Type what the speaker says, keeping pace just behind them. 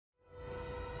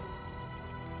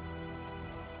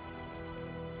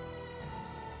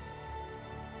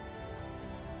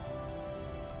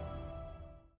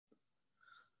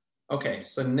Okay,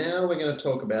 so now we're going to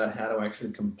talk about how to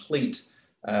actually complete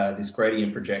this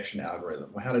gradient projection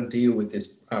algorithm, or how to deal with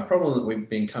this problem that we've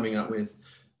been coming up with,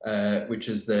 which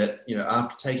is that,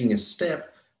 after taking a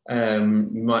step, you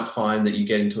might find that you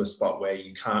get into a spot where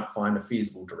you can't find a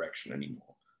feasible direction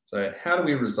anymore. So how do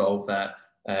we resolve that?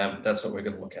 That's what we're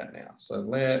going to look at now. So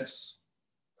let's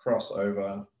cross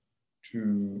over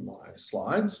to my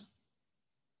slides.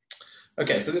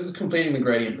 Okay, so this is completing the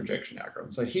gradient projection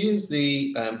algorithm. So here's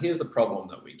the problem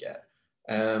that we get,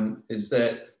 is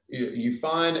that you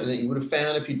find, and that you would have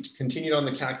found if you continued on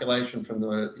the calculation from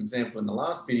the example in the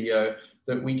last video,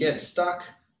 that we get stuck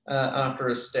after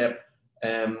a step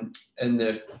and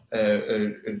that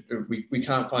we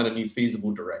can't find a new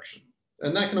feasible direction.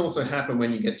 And that can also happen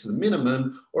when you get to the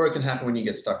minimum, or it can happen when you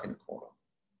get stuck in a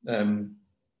corner.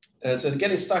 So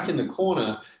getting stuck in the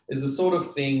corner is the sort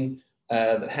of thing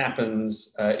that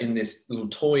happens in this little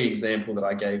toy example that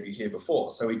I gave you here before.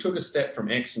 So we took a step from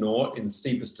x0 in the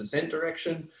steepest descent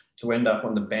direction to end up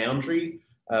on the boundary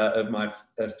of my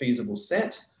feasible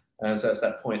set. So that's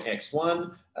that point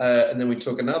x1. And then we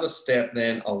took another step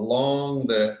then along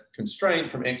the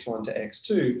constraint from x1 to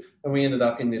x2, and we ended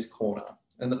up in this corner.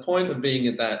 And the point of being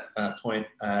at that point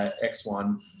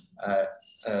x1,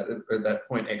 that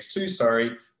point x2,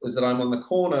 sorry, is that I'm on the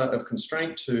corner of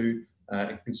constraint 2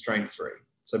 and constraint 3.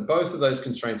 So both of those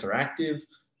constraints are active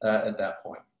at that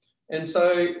point. And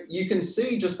so you can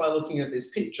see just by looking at this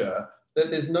picture that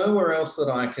there's nowhere else that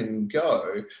I can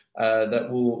go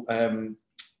that will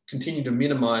continue to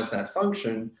minimize that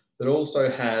function that also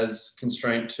has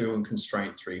constraint 2 and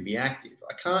constraint 3 be active.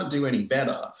 I can't do any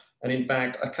better. And in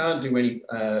fact, I can't do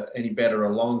any better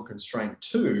along constraint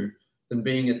 2 than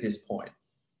being at this point,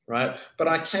 right? But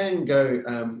I can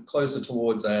go closer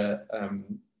towards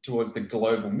towards the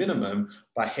global minimum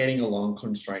by heading along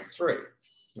constraint 3,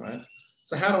 right?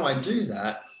 So how do I do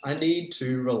that? I need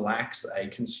to relax a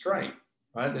constraint,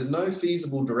 right? There's no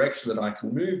feasible direction that I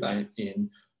can move in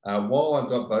while I've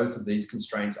got both of these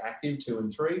constraints active, 2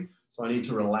 and 3. So I need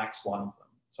to relax one of them.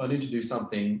 So I need to do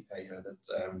something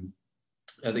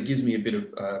that gives me a bit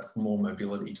of more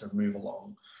mobility to move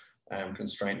along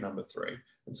constraint number 3.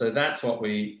 And so that's what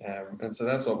we're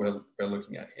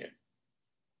looking at here.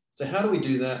 So how do we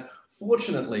do that?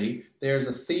 Fortunately, there is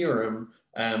a theorem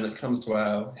that comes to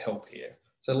our help here.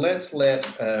 So let's let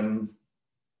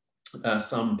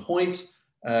some point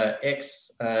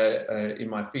x in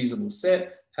my feasible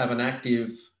set have an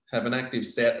active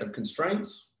set of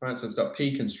constraints, right? So it's got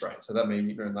p constraints. So that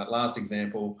means in that last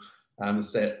example,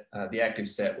 the active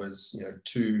set was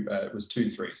 2,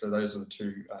 3. So those are the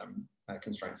two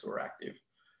constraints that were active.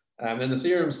 And the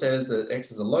theorem says that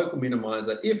x is a local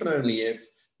minimizer if and only if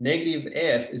negative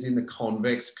f is in the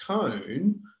convex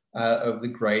cone of the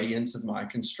gradients of my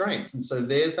constraints. And so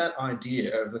there's that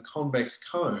idea of the convex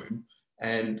cone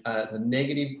and the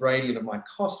negative gradient of my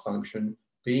cost function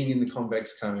being in the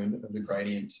convex cone of the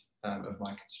gradient of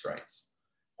my constraints.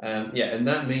 And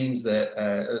that means that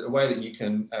a way that you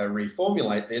can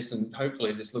reformulate this, and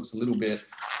hopefully this looks a little bit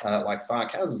like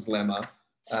Farcas's lemma,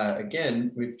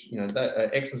 again, which, that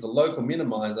x is a local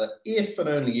minimizer if and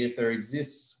only if there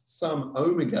exists some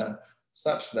omega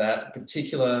such that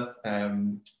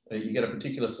you get a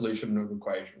particular solution of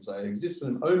equation. So it exists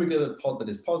an omega that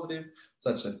is positive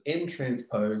such that m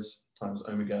transpose times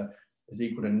omega is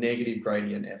equal to negative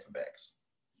gradient f of x.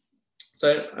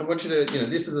 So I want you to,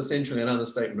 this is essentially another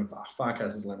statement of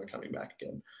Farcas's lemma coming back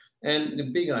again. And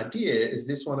the big idea is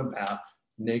this one about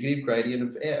negative gradient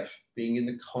of f being in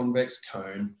the convex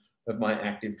cone of my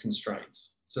active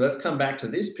constraints. So let's come back to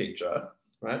this picture,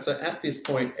 right? So at this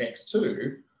point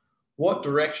x2, what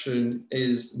direction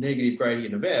is negative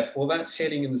gradient of f? Well, that's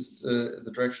heading in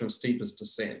the direction of steepest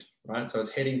descent, right? So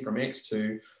it's heading from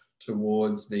x2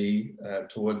 towards the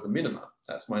minima.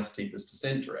 That's my steepest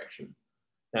descent direction.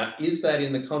 Now, is that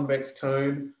in the convex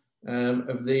cone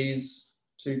of these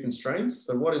two constraints?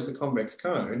 So what is the convex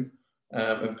cone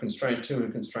of constraint 2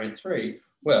 and constraint 3?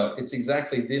 Well, it's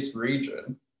exactly this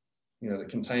region, that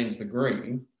contains the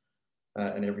green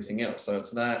and everything else. So it's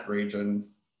that region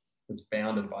that's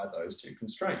bounded by those two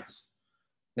constraints.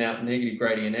 Now, negative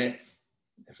gradient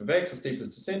f of x, the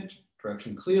steepest descent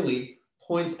direction, clearly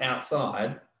points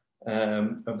outside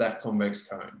of that convex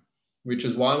cone, which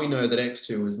is why we know that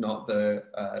x2 is not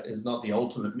the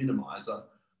ultimate minimizer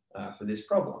for this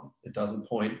problem. It doesn't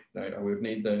point, we would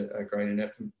need the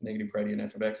negative gradient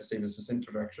f of x, the steepest descent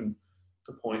direction,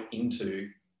 to point into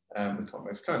the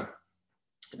convex cone,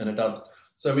 and it doesn't.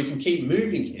 So we can keep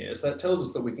moving here. So that tells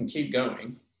us that we can keep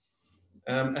going.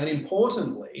 And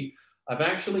importantly, I've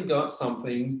actually got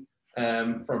something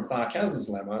from Farcas's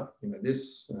lemma,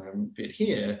 this bit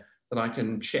here, that I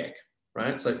can check,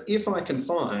 right? So if I can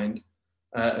find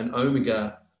an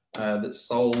omega that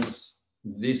solves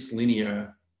this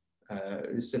linear,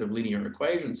 this set of linear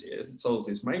equations here, it solves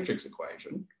this matrix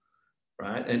equation,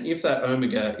 right? And if that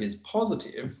omega is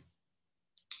positive,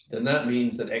 then that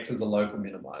means that X is a local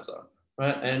minimizer,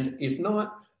 right? And if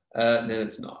not, then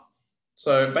it's not.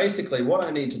 So basically what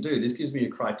I need to do, this gives me a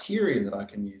criterion that I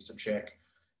can use to check,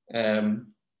 and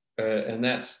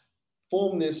that's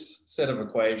form this set of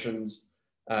equations,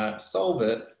 solve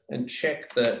it, and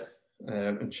check that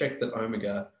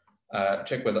omega,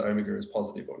 check whether omega is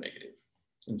positive or negative.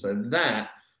 And so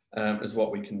that is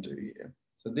what we can do here.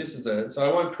 So this is so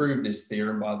I won't prove this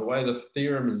theorem, by the way. The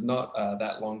theorem is not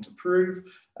that long to prove.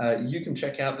 You can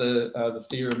check out the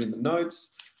theorem in the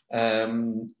notes.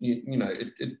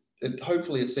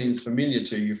 Hopefully it seems familiar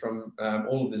to you from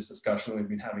all of this discussion we've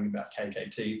been having about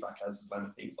KKT,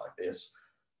 Farkas-Lemma, things like this.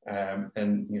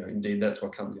 Indeed, that's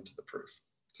what comes into the proof.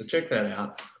 So check that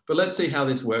out. But let's see how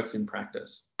this works in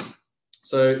practice.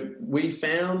 So we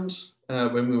found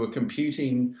when we were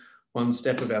computing one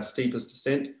step of our steepest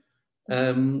descent,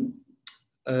 about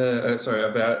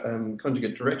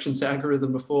conjugate directions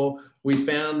algorithm before, we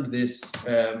found this,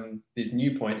 this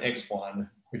new point x1,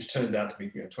 which turns out to be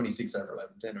 26 over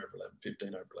 11, 10 over 11, 15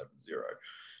 over 11, 0.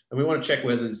 And we want to check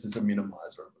whether this is a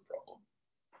minimizer of the problem.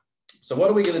 So what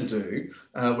are we going to do?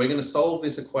 We're going to solve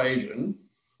this equation,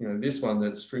 this one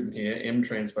that's written here, m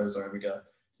transpose omega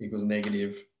equals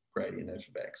negative gradient f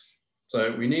of x.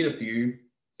 So we need a few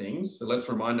things. So let's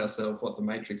remind ourselves what the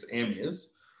matrix M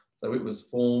is. So it was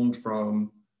formed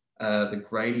from the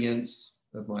gradients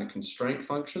of my constraint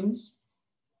functions,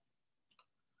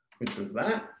 which was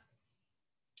that.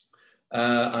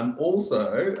 I'm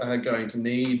also going to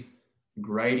need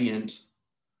gradient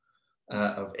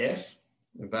of f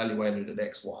evaluated at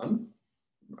x1,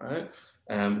 right?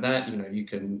 That, you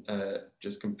can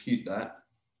just compute that.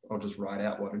 I'll just write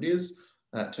out what it is.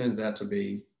 That turns out to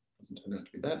be, doesn't turn out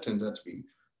to be that, turns out to be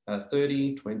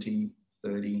 30, 20,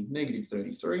 30, negative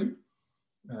 33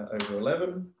 over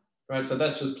 11, right? So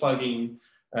that's just plugging,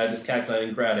 just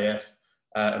calculating grad f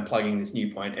and plugging this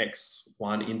new point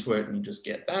x1 into it, and you just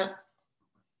get that.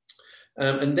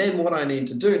 And then what I need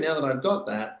to do, now that I've got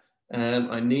that,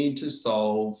 I need to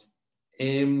solve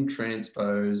m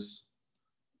transpose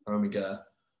omega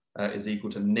is equal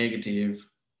to negative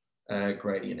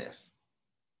gradient f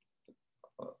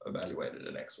evaluated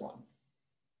at x1.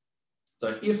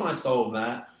 So if I solve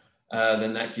that,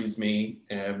 then that gives me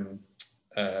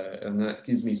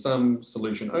some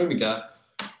solution omega.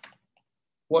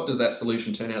 What does that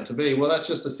solution turn out to be? Well, that's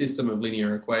just a system of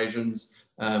linear equations.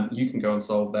 You can go and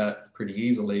solve that pretty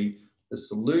easily. The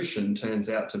solution turns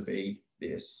out to be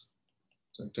this.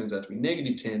 So it turns out to be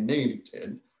negative 10,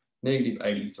 negative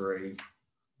 83.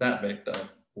 That vector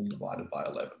all divided by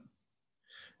 11.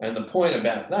 And the point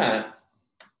about that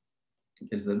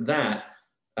is that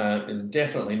is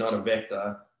definitely not a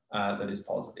vector that is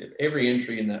positive. Every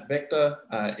entry in that vector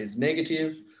is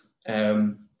negative.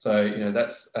 So,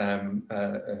 that's,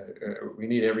 we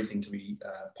need everything to be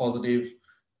positive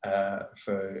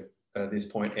for this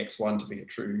point x1 to be a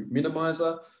true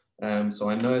minimizer. So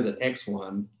I know that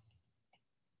x1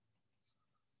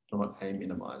 not a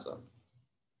minimizer,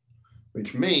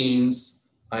 which means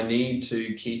I need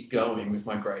to keep going with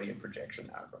my gradient projection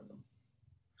algorithm.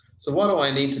 So what do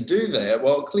I need to do there?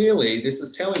 Well, clearly this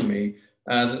is telling me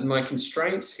that my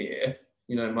constraints here,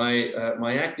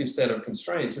 my active set of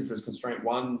constraints, which was constraint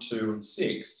 1, 2, and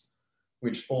 6,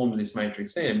 which formed this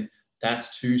matrix M,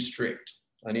 that's too strict.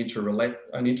 I need to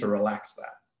relax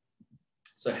that.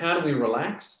 So how do we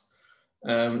relax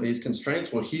these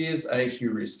constraints? Well, here's a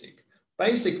heuristic.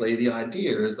 Basically, the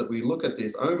idea is that we look at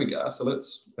this omega. So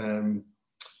let's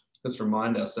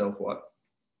remind ourselves what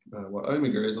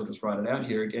omega is. I'll just write it out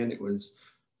here again. It was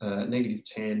negative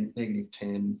 10,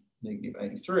 negative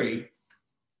 83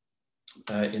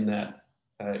 in that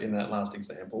last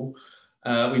example.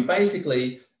 We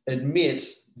basically admit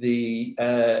the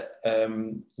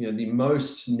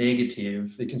most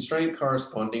negative, the constraint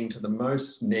corresponding to the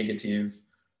most negative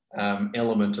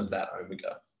element of that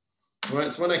omega.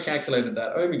 Right, so when I calculated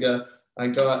that omega, I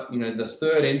got, the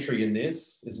third entry in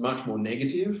this is much more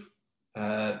negative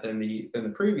than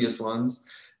the previous ones.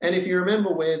 And if you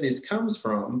remember where this comes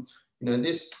from,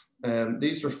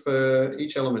 these refer,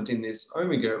 each element in this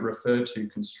omega refer to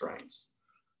constraints.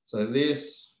 So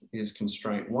this is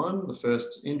constraint 1, the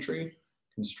first entry.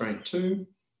 Constraint 2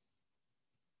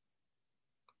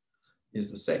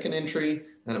 is the second entry,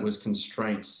 and it was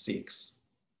constraint 6.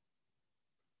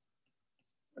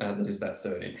 That is that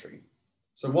third entry.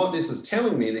 So what this is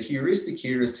telling me, the heuristic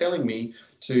here is telling me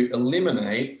to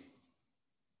eliminate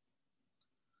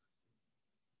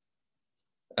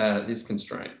this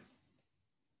constraint.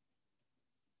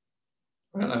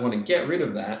 Right, I want to get rid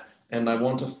of that, and I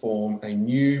want to form a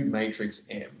new matrix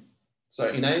M. So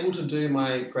in able to do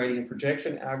my gradient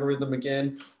projection algorithm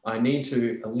again, I need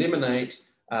to eliminate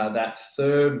that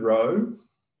third row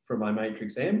from my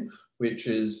matrix M, which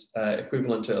is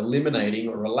equivalent to eliminating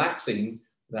or relaxing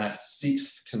that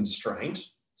sixth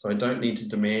constraint. So I don't need to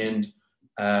demand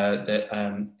that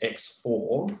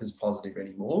x4 is positive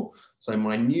anymore. So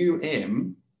my new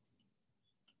M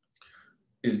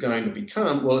is going to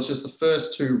become, well, it's just the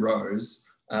first two rows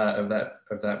of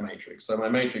that matrix. So my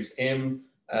matrix M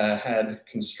had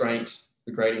constraint,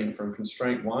 the gradient from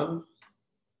constraint 1,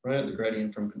 right? The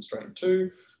gradient from constraint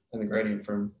 2, and the gradient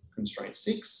from constraint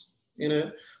 6 in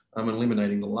it. I'm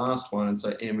eliminating the last one, so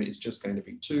M is just going to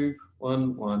be 2,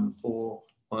 1, 1, 4,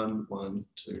 1, 1,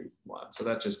 2, 1. So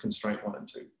that's just constraint 1 and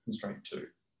 2, constraint 2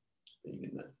 being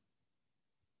in there.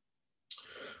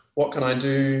 What can I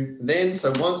do then?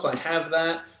 So once I have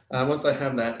that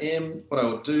M, what I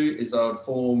will do is I would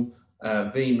form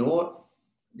V0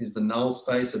 is the null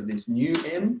space of this new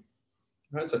M.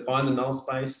 Right, so find the null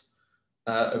space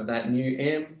of that new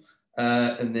M,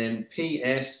 and then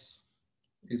PS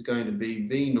is going to be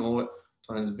V0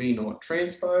 times V0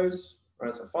 transpose.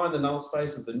 Right, so find the null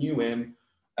space of the new M,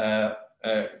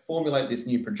 formulate this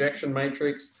new projection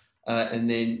matrix, and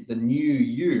then the new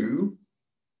U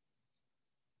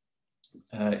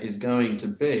is going to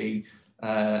be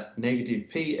negative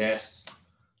PS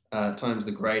times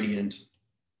the gradient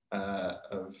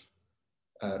of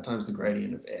F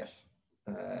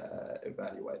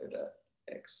evaluated at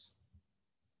X2.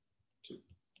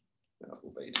 That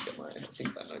will be to get my, I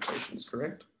think that notation is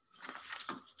correct.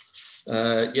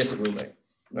 Yes, it will be.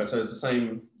 Right, so it's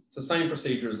the same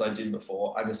procedure as I did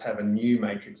before. I just have a new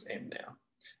matrix M now.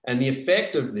 And the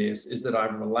effect of this is that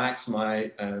I've relaxed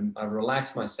my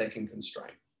second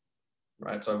constraint,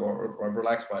 right? So I've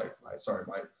relaxed my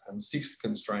sixth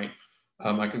constraint,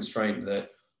 my constraint that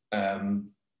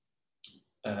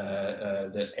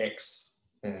that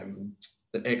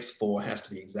x4 has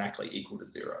to be exactly equal to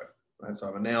 0, right?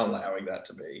 So I'm now allowing that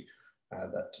to be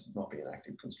not be an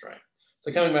active constraint.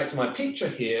 So coming back to my picture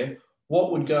here,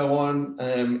 what would go on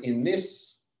in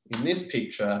this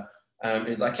picture?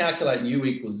 Is I calculate U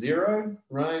equals 0,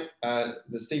 right?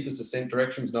 The steepest ascent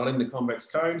direction is not in the convex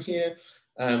cone here.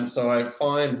 So I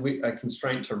find a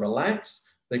constraint to relax.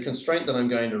 The constraint that I'm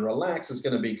going to relax is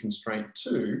going to be constraint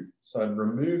 2. So I'd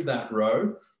remove that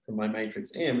row from my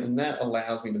matrix M, and that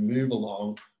allows me to move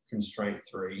along constraint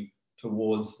 3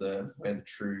 towards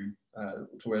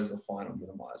towards the final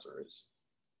minimizer is.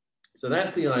 So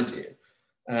that's the idea.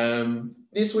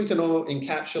 This we can all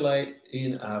encapsulate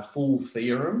in a full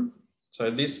theorem. So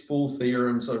this full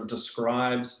theorem sort of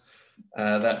describes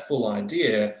that full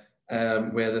idea,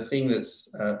 where the thing that's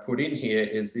put in here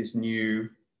is this new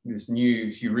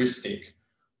heuristic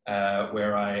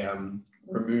where I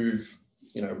remove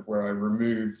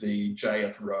the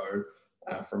jth row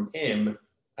from M,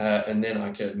 and then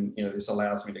I can, this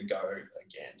allows me to go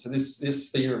again. So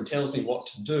this theorem tells me what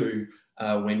to do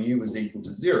when U is equal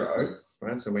to 0,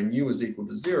 right? So when U is equal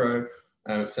to 0,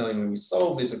 it's telling me we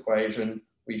solve this equation.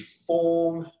 We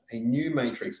form a new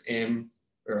matrix M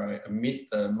where I omit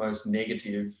the most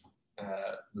negative,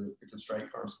 the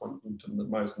constraint corresponding to the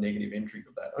most negative entry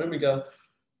of that omega,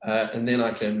 and then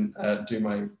I can do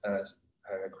my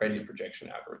gradient projection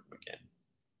algorithm again.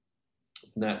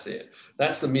 And that's it.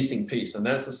 That's the missing piece, and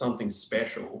that's the something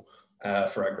special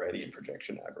for our gradient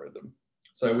projection algorithm.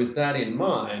 So with that in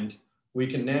mind, we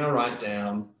can now write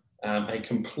down a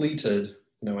completed,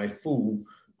 a full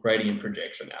gradient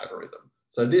projection algorithm.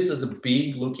 So this is a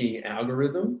big looking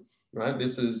algorithm, right?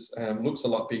 This is looks a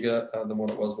lot bigger than what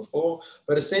it was before,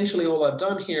 but essentially all I've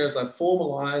done here is I've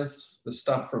formalized the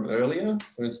stuff from earlier.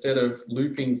 So instead of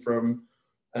looping from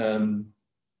 0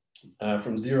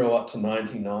 up to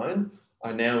 99,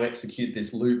 I now execute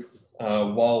this loop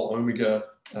while omega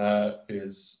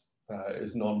is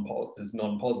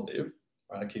non-positive.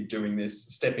 I keep doing this,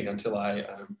 stepping until I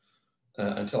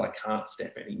can't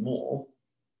step anymore.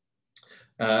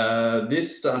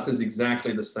 This stuff is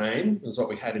exactly the same as what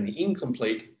we had in the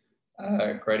incomplete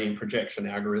gradient projection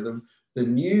algorithm. The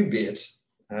new bit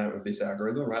of this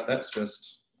algorithm, right? That's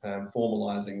just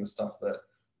formalizing the stuff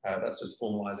that's just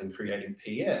formalizing creating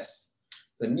PS.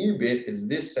 The new bit is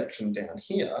this section down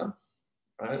here,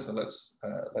 right? So let's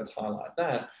highlight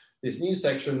that. This new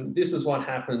section, this is what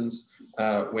happens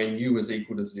when U is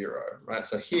equal to 0, right?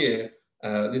 So here,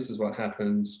 this is what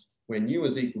happens when U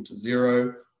is equal to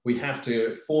 0. We have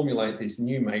to formulate this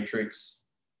new matrix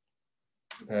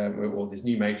or this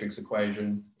new matrix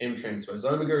equation, M transpose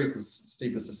omega equals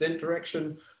steepest descent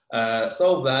direction.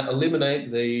 Solve that,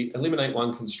 eliminate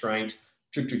one constraint,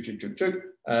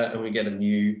 and we get a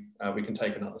new, we can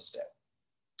take another step.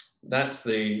 That's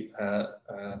the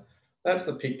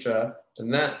picture,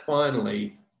 and that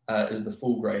finally is the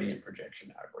full gradient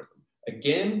projection algorithm.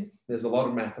 Again, there's a lot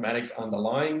of mathematics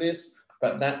underlying this,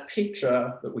 but that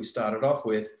picture that we started off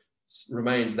with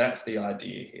remains, that's the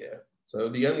idea here. So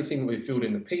the only thing we filled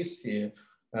in the piece here,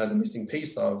 the missing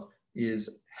piece of,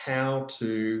 is how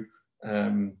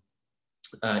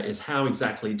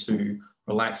exactly to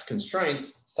relax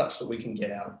constraints such that we can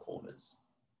get out of corners.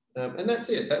 And that's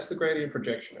it, that's the gradient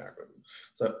projection algorithm.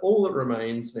 So all that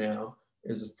remains now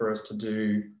is for us to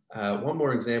do one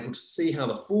more example to see how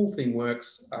the full thing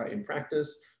works in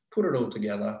practice, put it all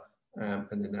together, and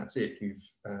then that's it.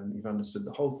 You've understood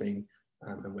the whole thing,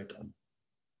 and we're done.